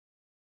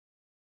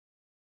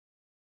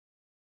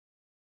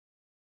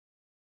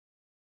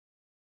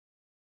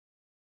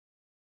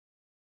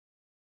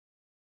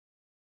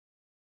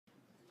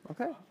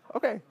Okay,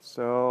 okay.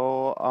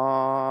 So,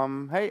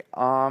 hey,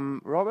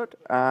 I'm Robert,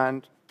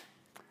 and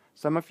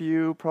some of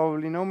you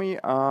probably know me.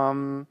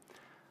 And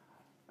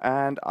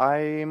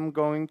I'm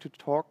going to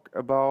talk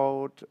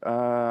about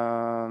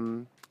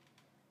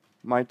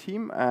my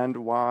team and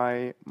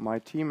why my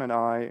team and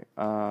I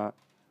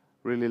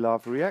really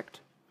love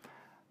React.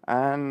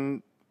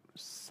 And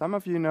some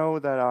of you know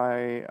that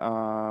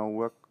I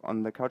work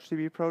on the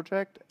CouchDB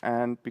project,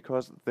 and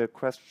because the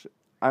question,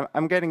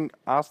 I'm getting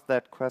asked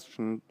that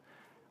question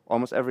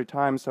almost every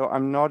time. So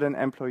I'm not an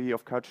employee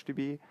of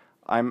CouchDB.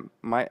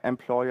 My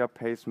employer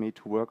pays me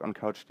to work on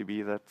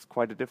CouchDB. That's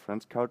quite a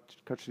difference.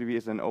 CouchDB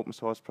is an open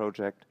source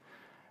project,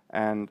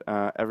 and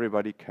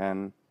everybody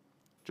can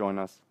join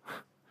us.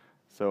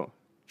 So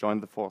join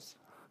the force.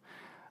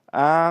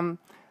 As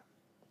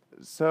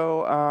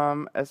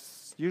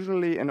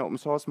usually in open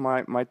source,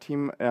 my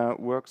team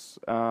works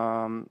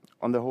on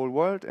the whole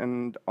world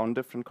and on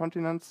different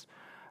continents.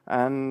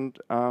 And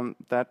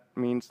that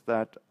means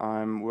that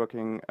I'm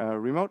working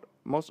remote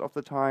most of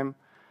the time.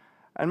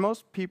 And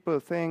most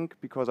people think,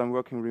 because I'm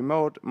working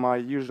remote, my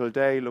usual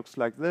day looks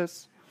like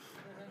this.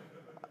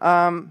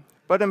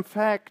 But in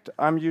fact,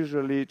 I'm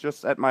usually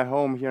just at my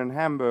home here in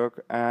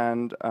Hamburg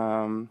and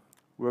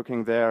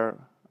working there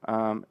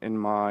in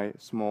my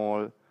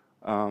small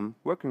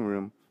working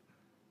room.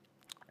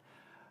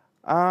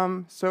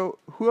 So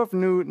who of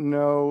you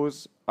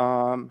knows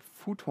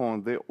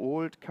Futon, the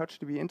old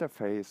CouchDB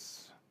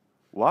interface?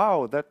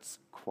 Wow, that's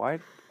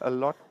quite a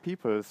lot of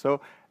people. So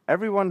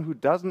everyone who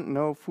doesn't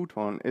know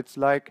Futon, it's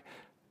like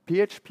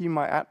PHP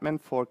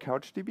for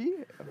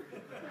CouchDB.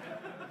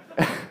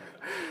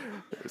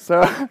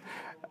 So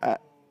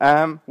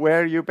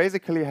where you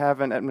basically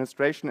have an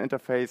administration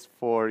interface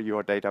for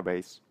your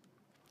database.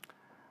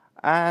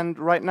 And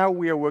right now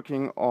we are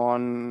working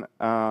on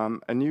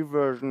a new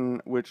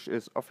version which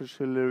is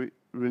officially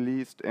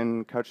released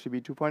in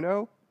CouchDB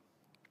 2.0.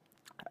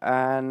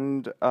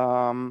 And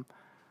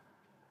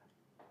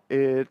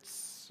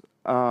it's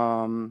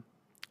around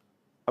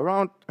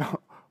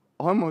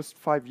almost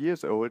 5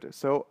 years old.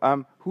 So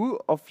who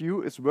of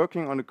you is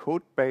working on a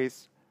code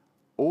base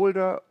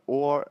older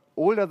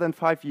than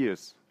 5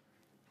 years?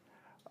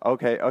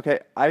 Okay, okay,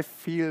 I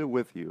feel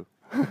with you.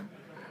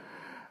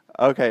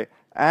 Okay,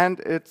 and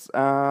it's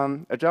a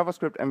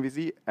JavaScript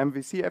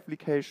MVC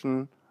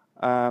application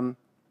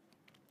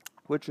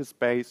which is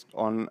based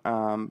on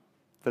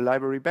the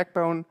library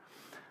Backbone.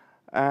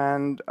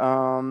 And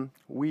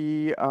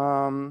we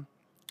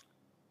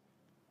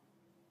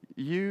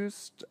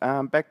used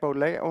Backbone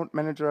Layout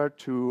Manager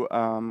to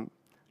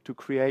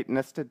create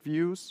nested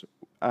views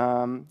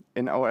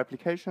in our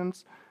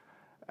applications.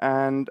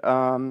 And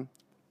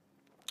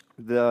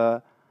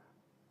the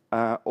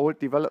old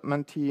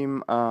development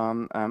team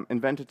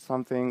invented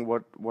something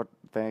what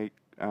they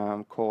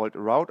called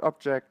route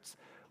objects,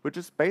 which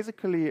is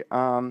basically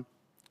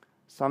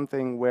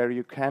something where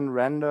you can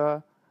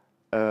render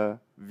a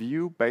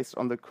view based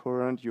on the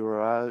current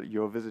URL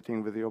you're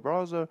visiting with your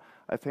browser.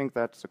 I think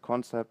that's a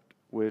concept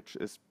which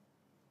is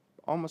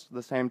almost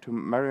the same to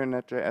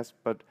Marionette.js,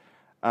 but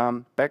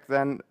back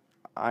then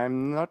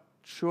I'm not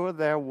sure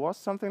there was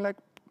something like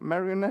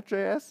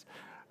Marionette.js.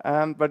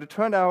 But it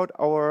turned out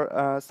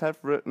our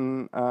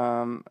self-written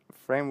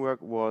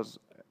framework was,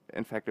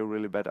 in fact, a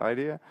really bad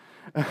idea.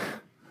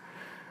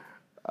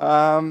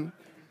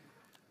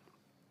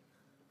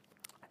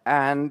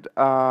 And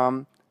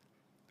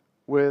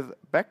with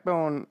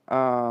Backbone,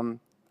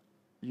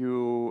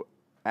 you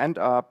end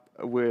up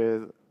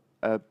with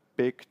a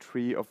big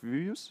tree of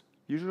views,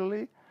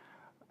 usually.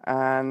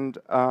 And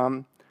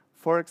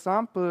for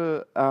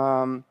example,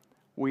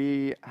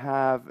 we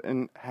had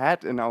in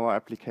our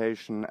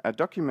application a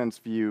documents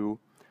view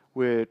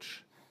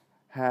which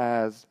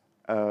has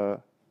a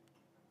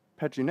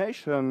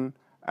pagination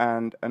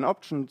and an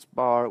options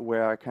bar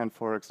where I can,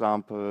 for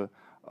example,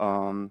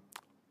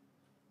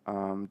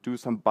 do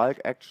some bulk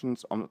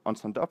actions on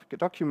some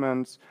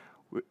documents.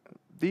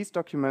 These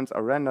documents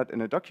are rendered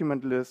in a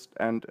document list,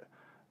 and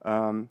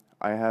I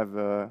have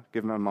a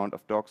given amount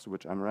of docs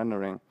which I'm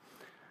rendering.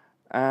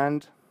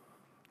 And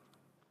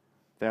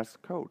there's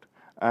code.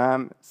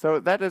 So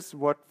that is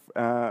what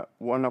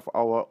one of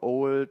our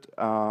old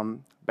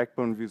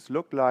Backbone views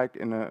looked like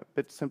in a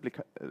bit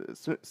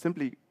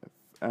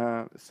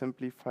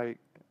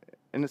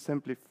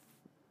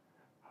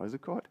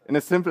in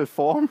a simple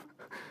form.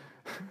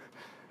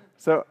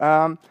 So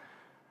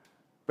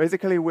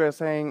basically, we're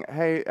saying,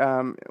 hey,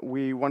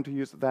 we want to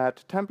use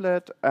that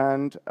template,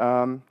 and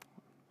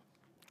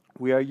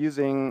we are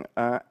using,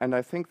 and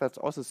I think that's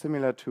also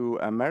similar to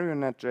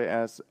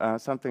Marionette.js,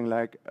 something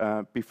like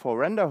before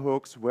render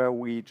hooks, where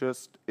we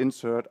just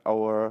insert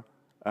our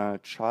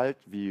child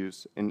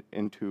views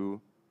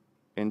into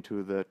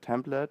the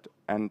template,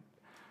 and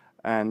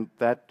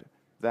that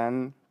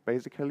then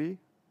basically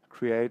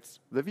creates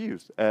the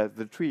views,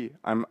 the tree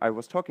I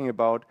was talking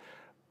about.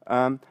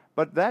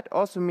 But that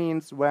also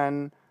means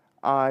when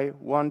I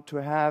want to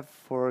have,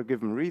 for a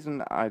given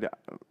reason, I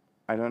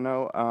I don't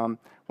know,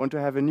 want to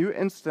have a new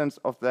instance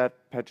of that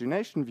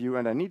pagination view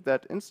and I need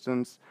that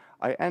instance,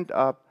 I end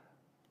up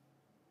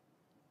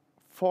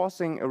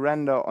forcing a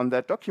render on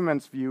that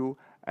documents view,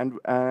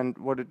 and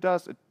what it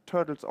does, it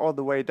turtles all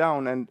the way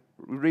down and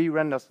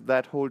re-renders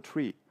that whole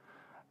tree.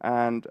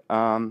 And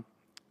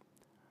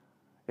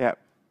yeah,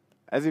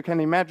 as you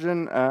can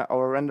imagine,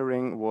 our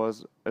rendering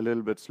was a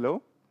little bit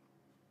slow.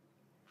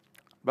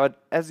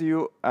 But as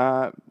you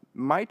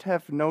might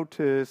have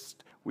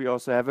noticed, we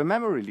also have a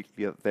memory leak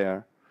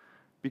there,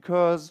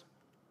 because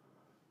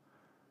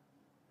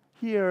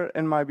here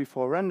in my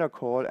before render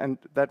call, and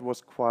that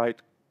was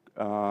quite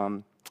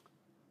a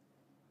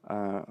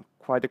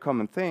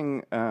common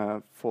thing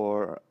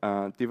for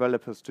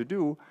developers to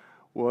do,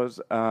 was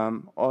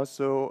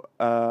also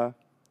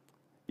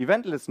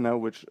event listener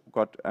which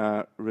got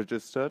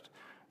registered.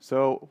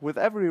 So with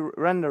every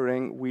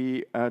rendering,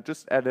 we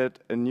just added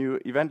a new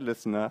event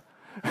listener.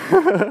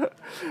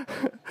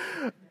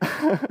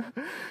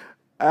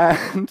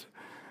 And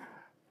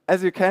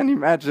as you can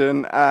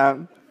imagine,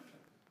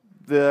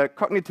 the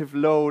cognitive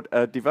load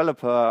a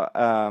developer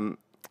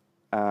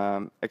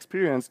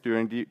experienced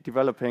during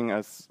developing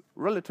a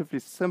relatively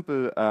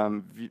simple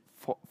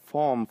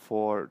form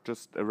for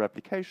just a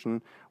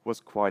replication was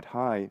quite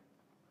high.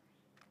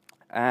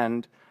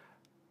 And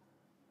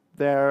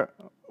there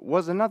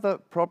was another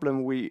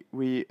problem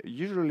we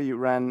usually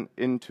ran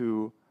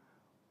into,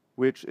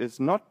 which is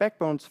not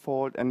Backbone's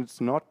fault and it's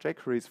not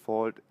jQuery's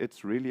fault,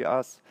 it's really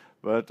us.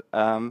 But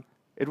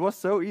it was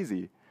so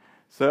easy.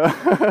 So,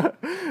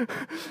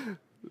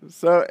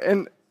 so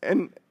in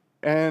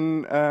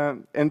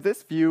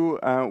this view,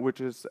 which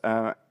is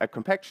a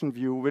compaction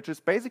view, which is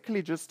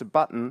basically just a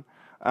button,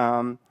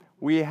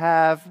 we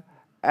have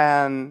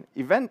an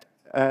event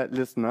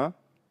listener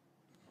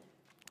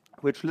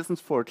which listens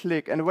for a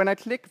click. And when I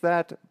click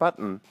that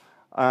button,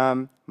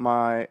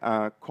 my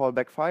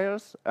callback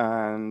fires,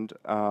 and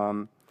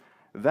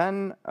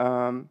then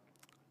I'm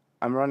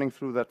running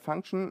through that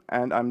function,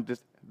 and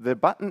the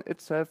button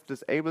itself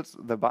disables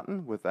the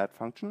button with that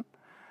function.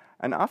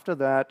 And after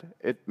that,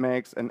 it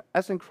makes an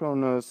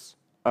asynchronous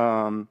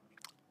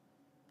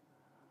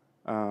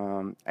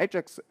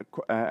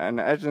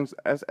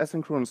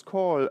asynchronous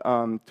call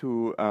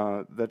to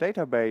the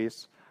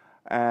database,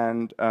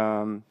 and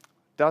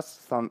does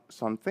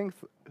some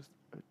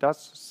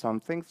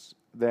things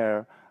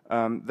there.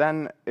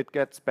 Then it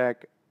gets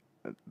back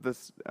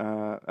this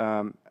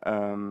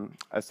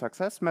a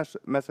success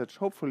message,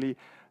 hopefully.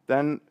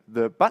 Then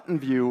the button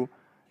view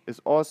is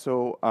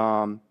also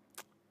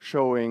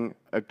showing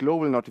a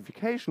global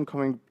notification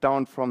coming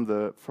down from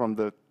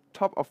the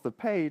top of the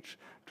page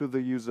to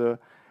the user.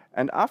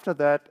 And after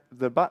that,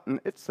 the button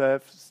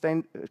itself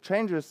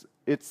changes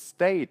its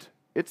state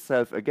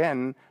itself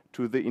again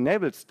to the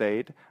enabled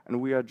state, and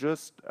we are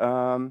just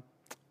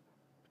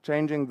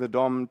changing the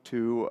DOM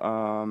to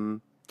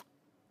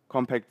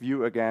compact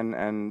view again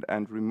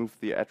and remove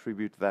the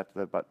attribute that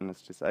the button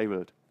is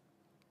disabled.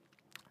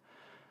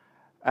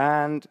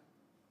 And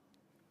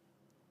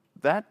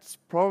that's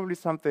probably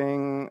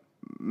something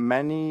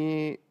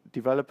many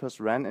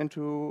developers ran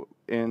into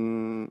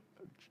in,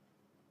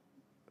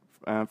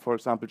 for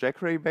example,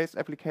 jQuery-based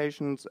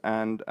applications,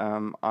 and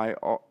I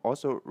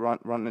also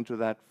run into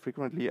that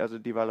frequently as a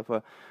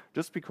developer,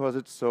 just because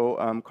it's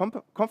so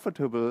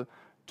comfortable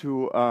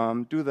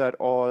to do that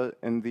all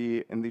in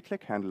the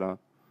click handler.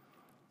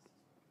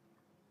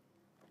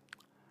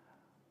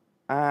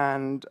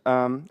 And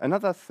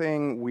another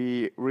thing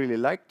we really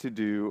like to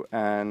do,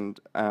 and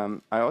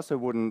I also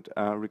wouldn't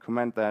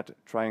recommend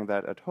trying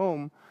that at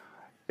home,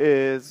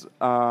 is,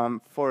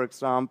 for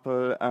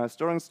example,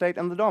 storing state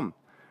in the DOM.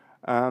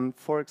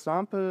 For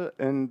example,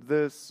 in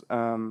this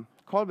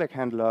callback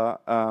handler,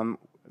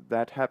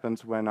 that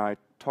happens when I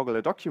toggle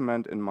a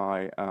document in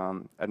my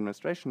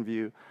administration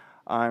view.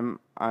 I'm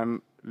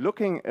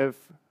looking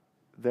if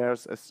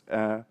there's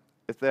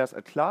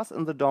a class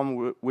in the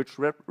DOM which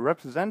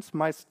represents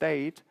my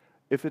state,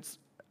 if it's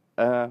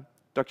a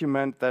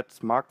document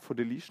that's marked for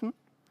deletion.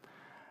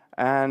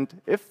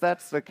 And if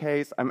that's the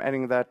case, I'm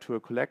adding that to a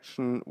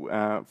collection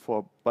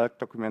for bulk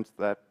documents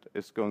that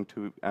is going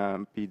to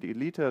be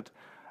deleted.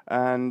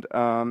 And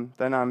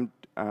then I'm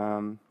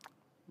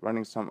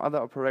running some other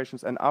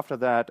operations. And after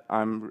that,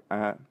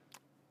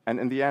 and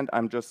in the end,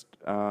 I'm just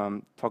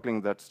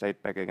toggling that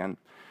state back again.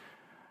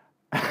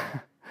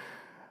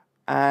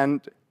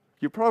 And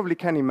you probably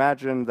can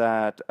imagine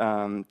that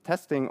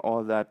testing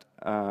all that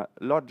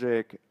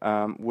logic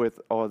with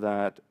all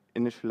that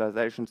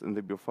initializations in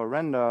the before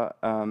render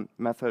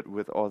method,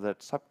 with all that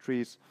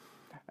subtrees,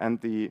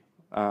 and the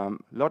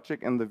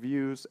logic in the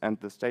views and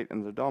the state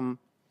in the DOM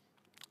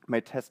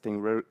made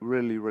testing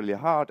really, really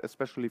hard,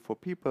 especially for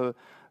people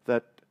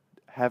that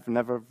have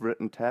never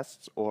written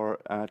tests or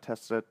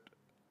tested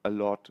a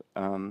lot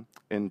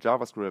in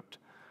JavaScript.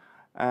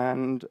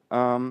 And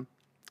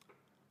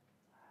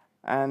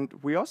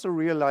we also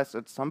realized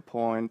at some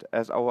point,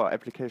 as our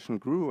application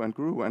grew and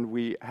grew, and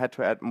we had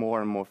to add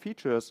more and more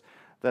features,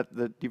 that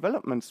the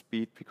development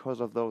speed, because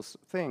of those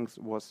things,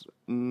 was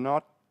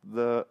not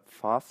the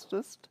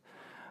fastest.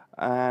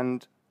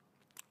 And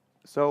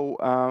so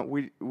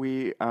we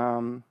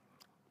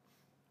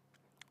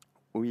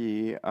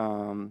were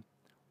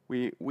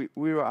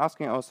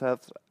asking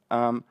ourselves,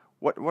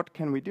 what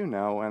can we do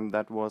now? And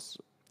that was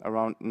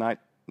around 9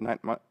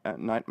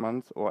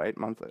 months or 8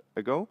 months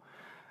ago.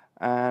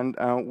 And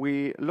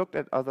we looked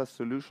at other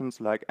solutions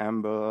like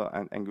Amber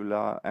and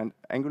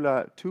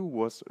Angular 2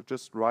 was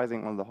just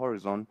rising on the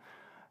horizon.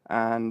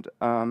 And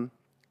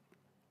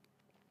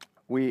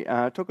we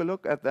took a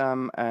look at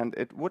them, and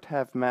it would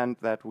have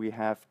meant that we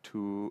have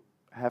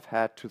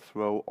had to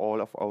throw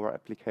all of our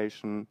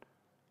application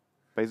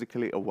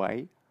basically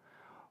away.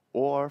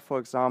 Or, for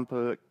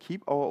example,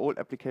 keep our old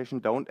application,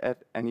 don't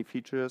add any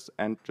features,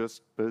 and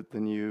just build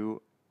the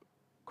new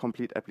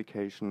complete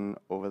application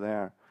over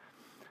there.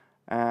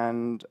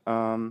 And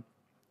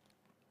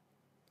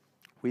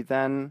we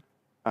then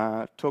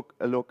took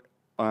a look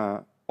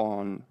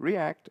on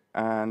React,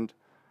 and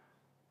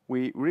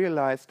we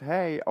realized,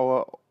 hey,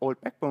 our old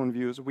backbone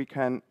views, we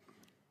can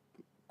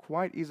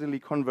quite easily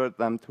convert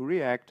them to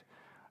React,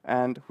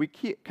 and we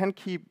can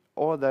keep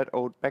all that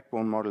old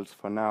backbone models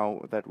for now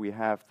that we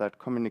have that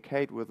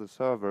communicate with the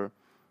server.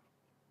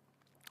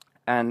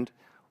 And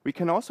we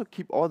can also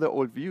keep all the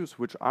old views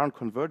which aren't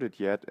converted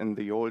yet in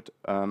the old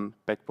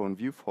backbone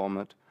view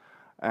format,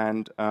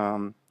 and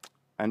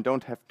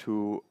don't have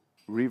to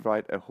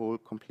rewrite a whole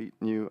complete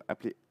new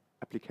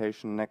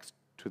application next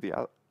to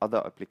the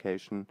other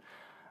application.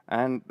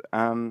 And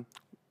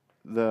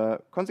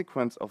the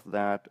consequence of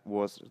that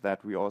was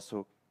that we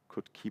also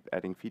could keep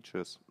adding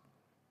features.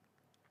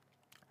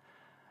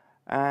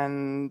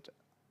 And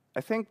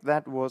I think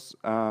that was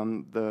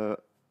the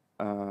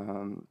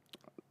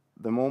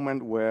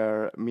moment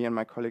where me and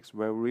my colleagues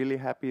were really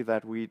happy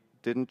that we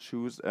didn't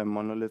choose a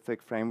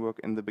monolithic framework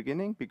in the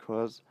beginning,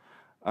 because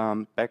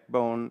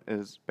Backbone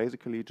is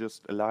basically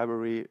just a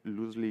library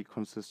loosely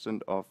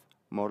consistent of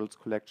models,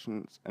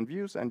 collections, and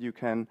views, and you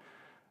can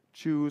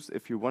choose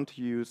if you want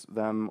to use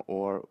them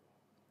or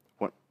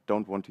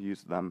don't want to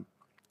use them.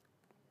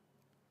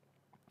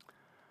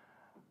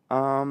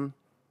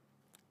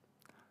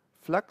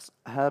 Flux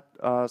helped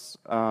us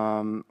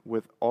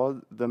with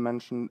all the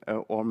mentioned,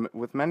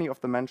 with many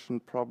of the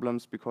mentioned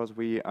problems, because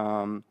we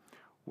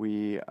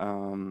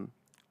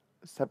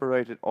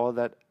separated all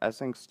that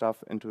async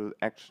stuff into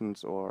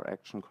actions or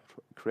action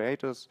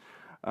creators.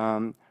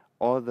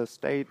 All the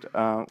state,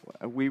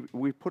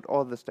 we put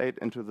all the state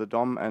into the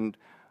DOM, and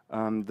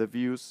the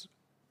views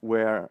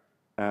were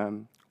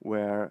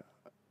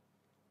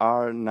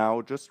are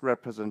now just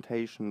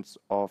representations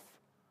of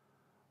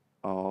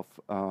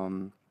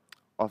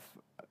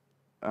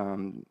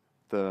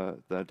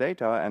the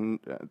data, and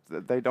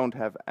they don't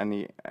have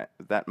any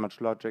that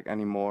much logic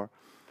anymore.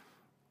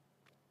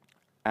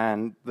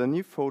 And the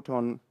new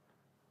Photon,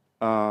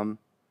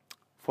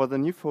 for the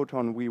new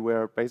Photon, we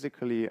were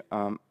basically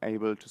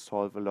able to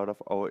solve a lot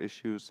of our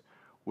issues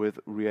with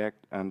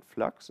React and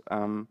Flux.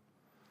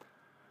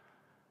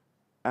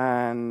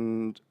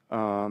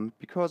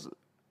 Because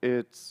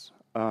it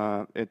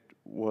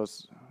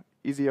was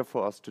easier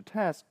for us to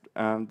test,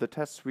 the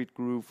test suite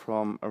grew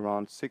from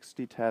around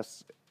 60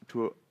 tests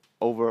to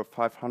over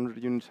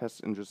 500 unit tests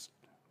in just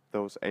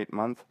those 8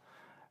 months.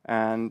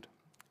 And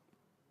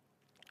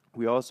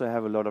we also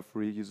have a lot of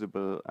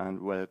reusable and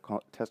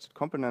well-tested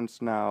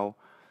components now.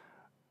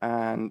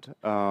 And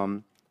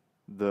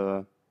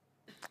the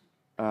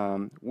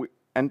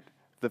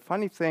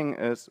funny thing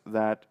is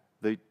that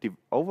the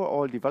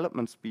overall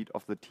development speed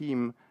of the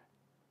team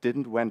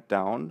didn't went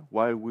down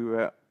while we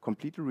were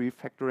completely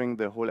refactoring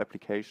the whole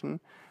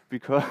application,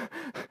 because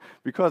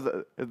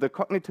the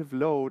cognitive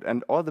load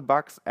and all the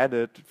bugs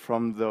added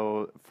from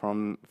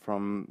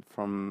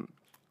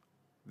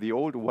the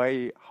old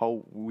way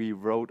how we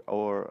wrote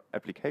our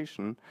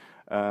application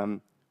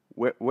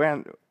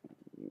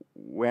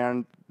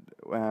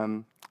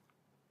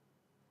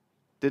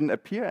didn't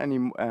appear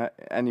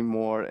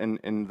anymore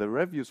in the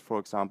reviews, for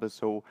example.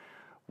 So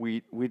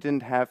we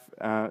didn't have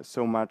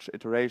so much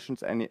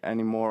iterations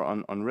anymore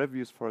on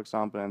reviews, for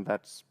example, and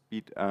that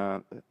speed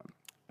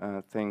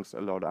things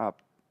a lot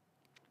up.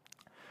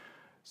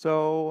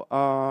 So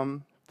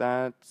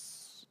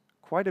that's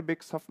quite a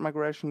big soft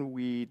migration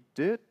we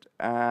did,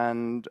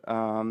 and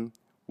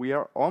we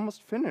are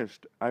almost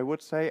finished. I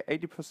would say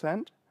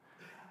 80%.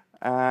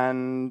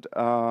 And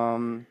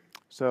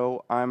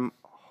so I'm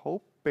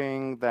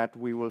hoping that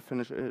we will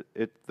finish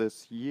it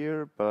this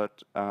year,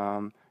 but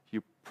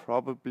you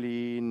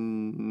probably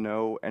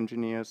know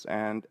engineers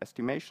and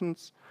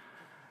estimations.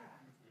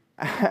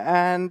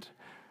 And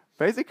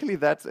basically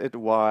that's it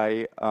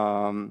why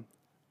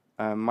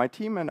my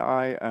team and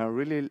I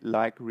really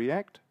like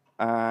React,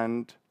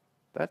 and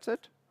that's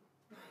it.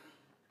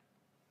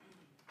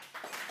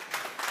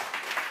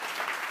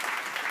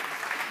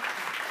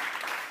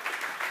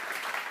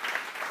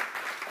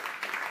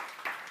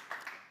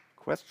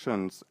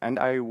 Questions, and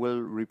I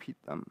will repeat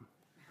them.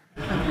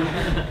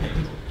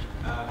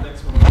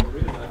 Thanks for a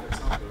real life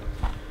example.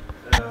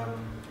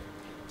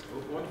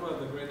 What were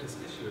the greatest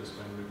issues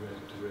when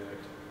migrating to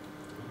React?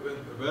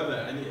 Were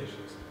there any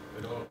issues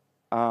at all?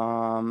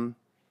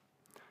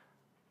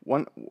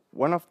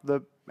 One of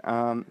the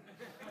uh,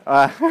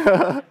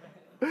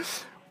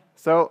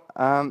 so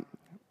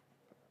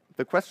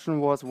the question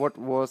was what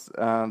was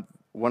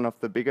one of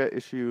the bigger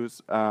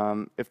issues,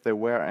 if there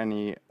were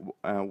any,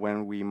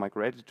 when we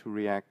migrated to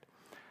React,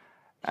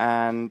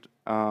 and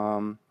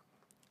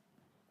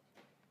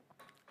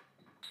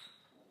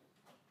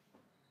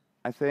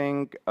I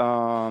think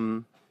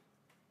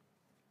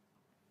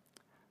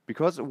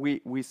because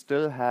we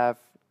still have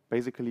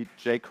basically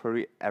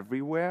jQuery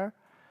everywhere,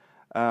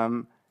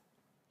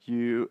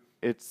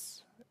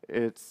 it's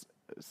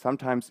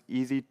sometimes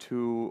easy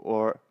to,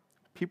 or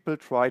people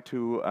try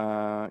to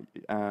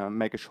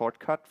make a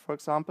shortcut, for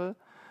example,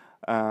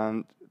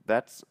 and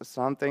that's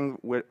something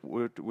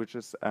which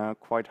is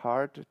quite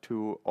hard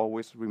to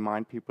always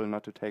remind people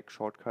not to take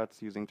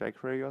shortcuts using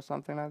jQuery or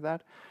something like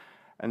that.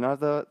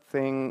 Another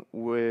thing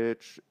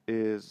which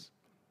is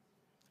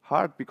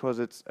hard because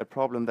it's a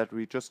problem that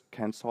we just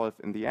can solve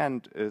in the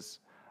end is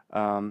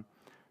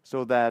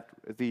so that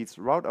these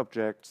route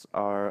objects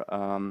are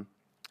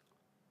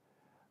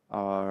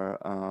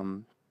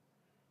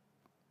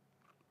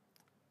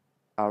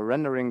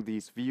rendering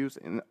these views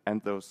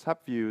and those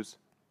subviews,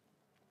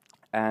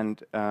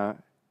 and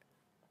on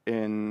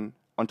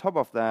top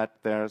of that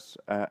there's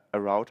a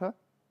router,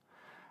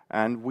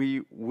 and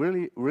we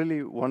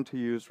really want to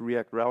use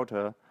React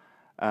Router,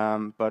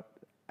 but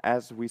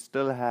as we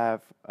still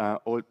have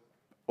old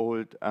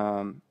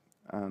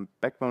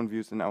backbone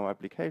views in our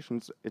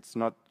applications, it's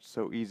not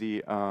so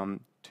easy to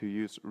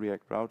use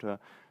React Router.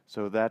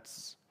 So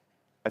that's,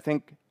 I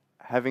think,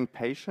 having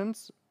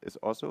patience is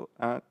also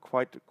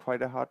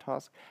quite a hard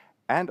task,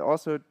 and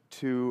also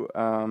to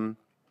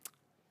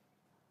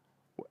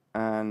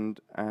and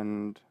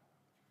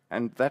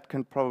that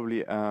can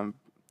probably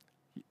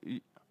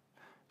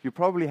you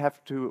probably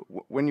have to,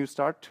 when you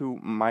start to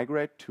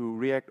migrate to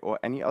React or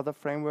any other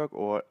framework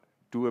or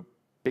do a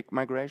big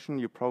migration,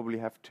 you probably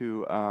have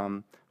to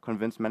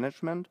convince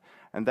management,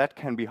 and that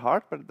can be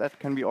hard, but that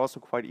can be also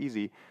quite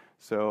easy.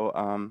 So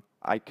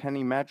I can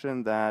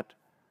imagine that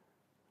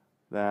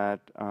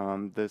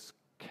this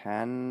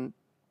can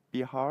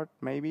be hard,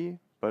 maybe,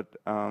 but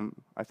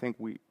I think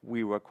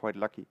we were quite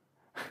lucky.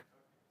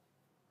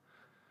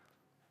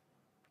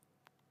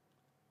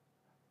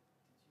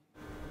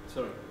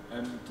 Sorry,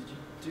 did you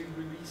do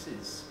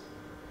releases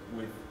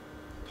with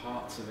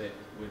parts of it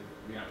with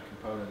React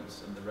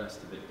components and the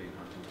rest of it being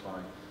handled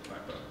by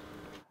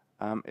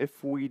Backbone?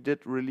 If we did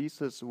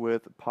releases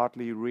with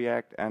partly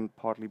React and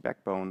partly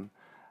Backbone,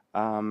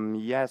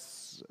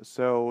 yes.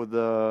 So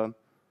the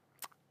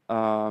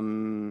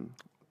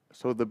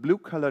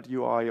blue-colored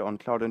UI on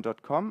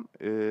cloudin.com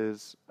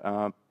is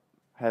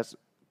has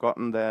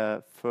gotten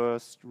their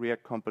first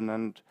React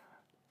component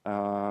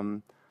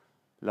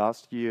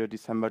last year,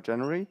 December,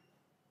 January.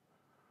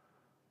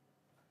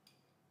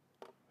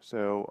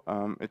 So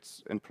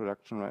it's in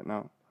production right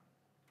now.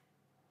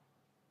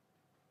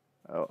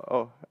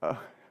 Oh,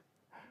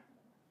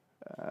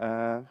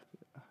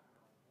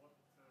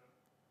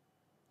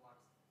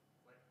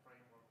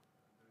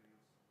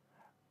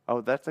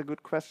 that's a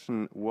good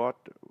question. What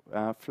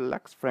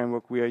Flux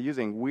framework we are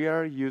using? We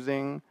are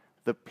using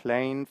the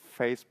plain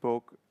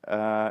Facebook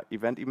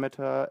event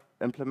emitter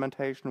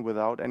implementation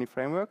without any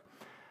framework,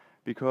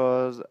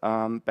 because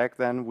back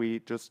then we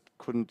just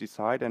couldn't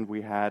decide, and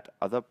we had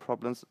other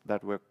problems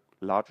that were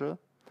larger.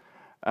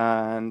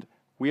 And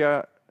we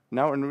are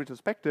now, in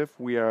retrospective,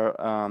 we are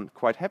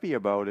quite happy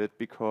about it,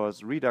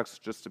 because Redux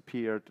just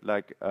appeared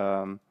like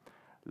the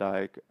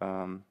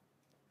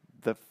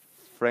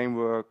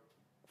framework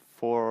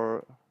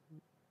for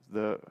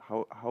the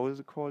how is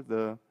it called,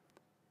 the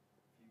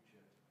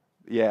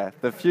future. Yeah,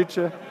 the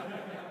future.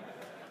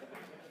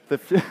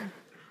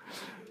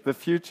 The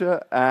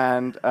future,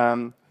 and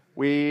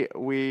we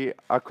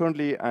are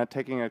currently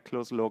taking a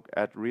close look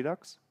at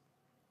Redux,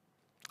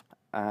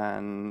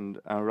 and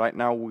right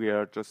now we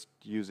are just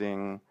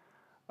using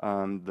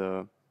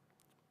the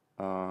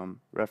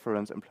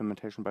reference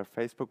implementation by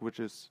Facebook, which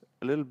is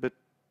a little bit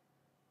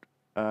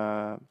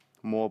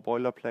more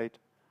boilerplate.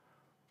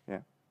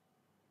 Yeah.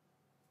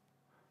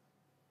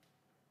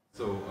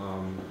 So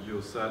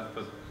you said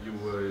that you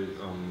were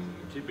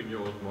keeping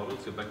your old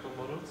models, your backbone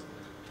models,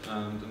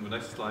 and in the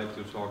next slide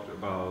you talked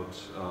about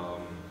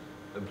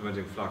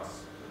implementing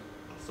Flux.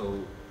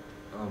 So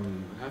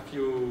have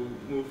you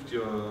moved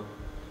your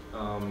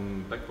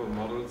backbone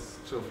models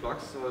to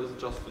Flux, or is it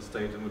just the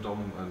state in the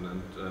DOM and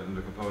in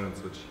the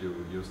components which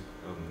you used,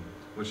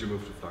 which you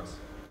moved to Flux?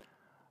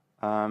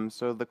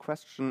 So the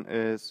question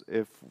is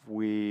if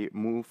we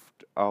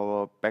moved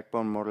our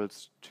backbone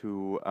models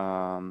to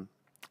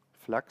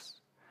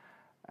Flux,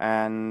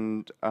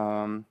 and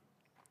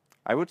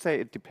I would say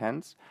it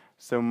depends.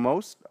 So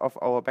most of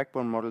our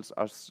backbone models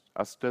are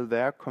still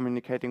there,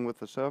 communicating with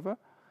the server.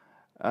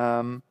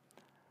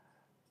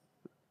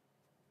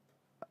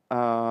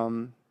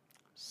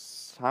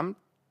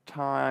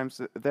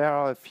 Sometimes there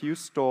are a few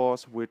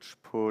stores which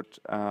put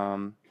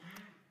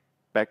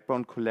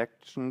backbone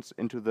collections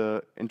into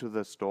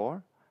the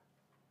store.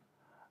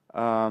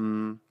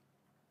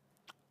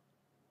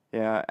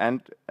 Yeah,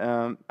 and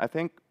I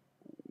think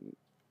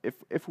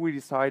if we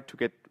decide to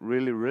get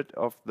really rid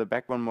of the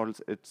backbone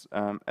models, it's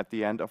at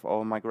the end of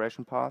our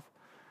migration path,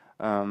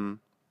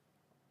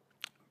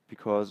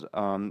 because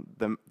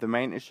the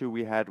main issue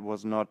we had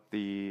was not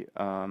the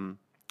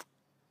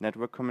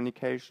network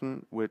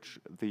communication, which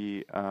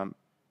the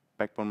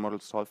backbone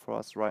models solve for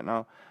us right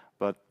now,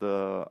 but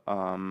the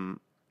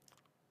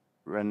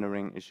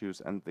rendering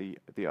issues and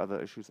the other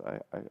issues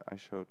I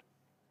showed.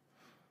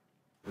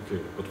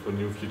 Okay, but for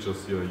new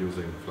features you're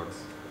using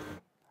Flux.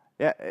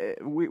 Yeah,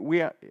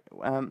 we are.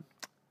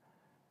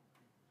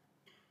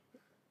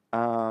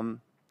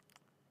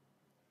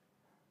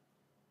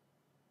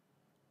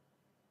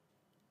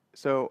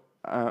 So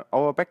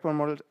our backbone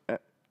model.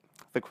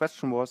 The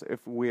question was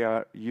if we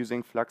are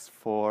using Flux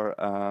for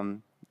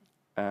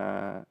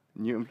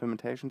new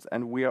implementations,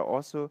 and we are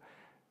also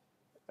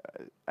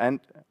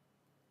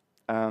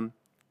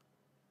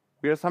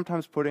we are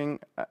sometimes putting.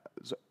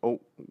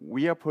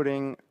 We are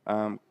putting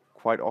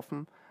quite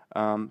often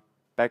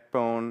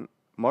backbone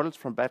models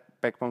from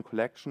backbone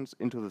collections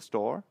into the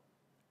store,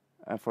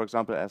 for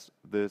example, as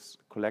this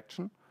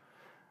collection,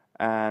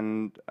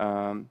 and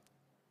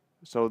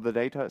so the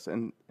data is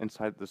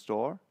inside the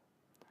store,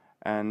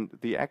 and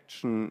the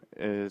action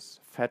is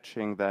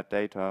fetching that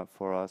data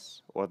for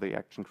us, or the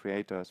action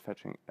creator is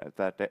fetching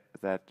that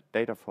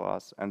data for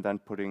us, and then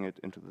putting it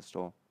into the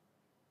store.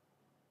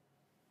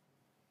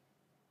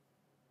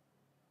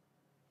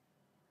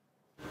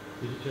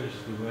 Did you change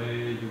the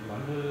way you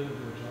bundle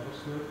your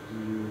JavaScript? Do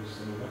you use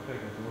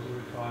Webpack and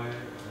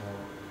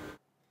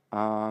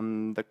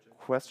Rosarify? The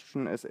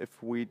question is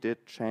if we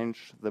did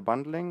change the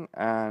bundling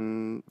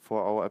and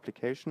for our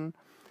application,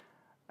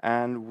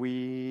 and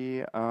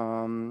we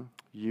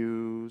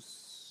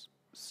use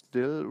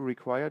still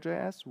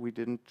require.js. We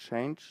didn't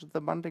change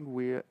the bundling.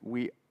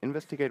 We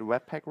investigate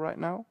Webpack right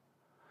now.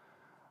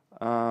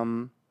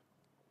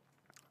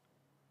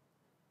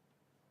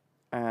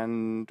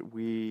 And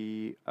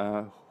we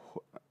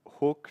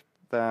hooked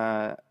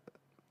the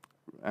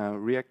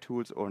React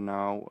tools, or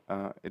now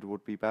it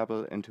would be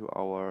Babel, into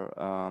our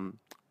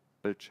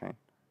build chain.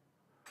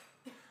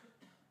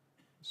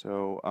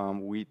 So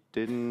we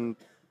didn't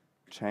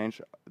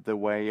change the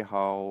way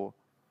how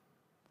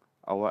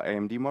our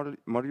AMD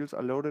modules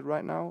are loaded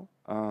right now.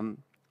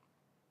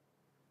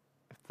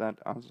 If that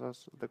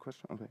answers the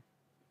question, okay.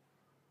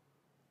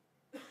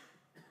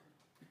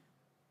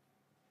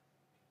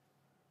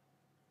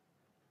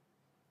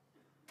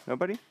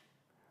 Nobody?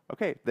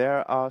 Okay,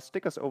 there are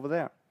stickers over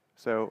there.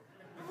 So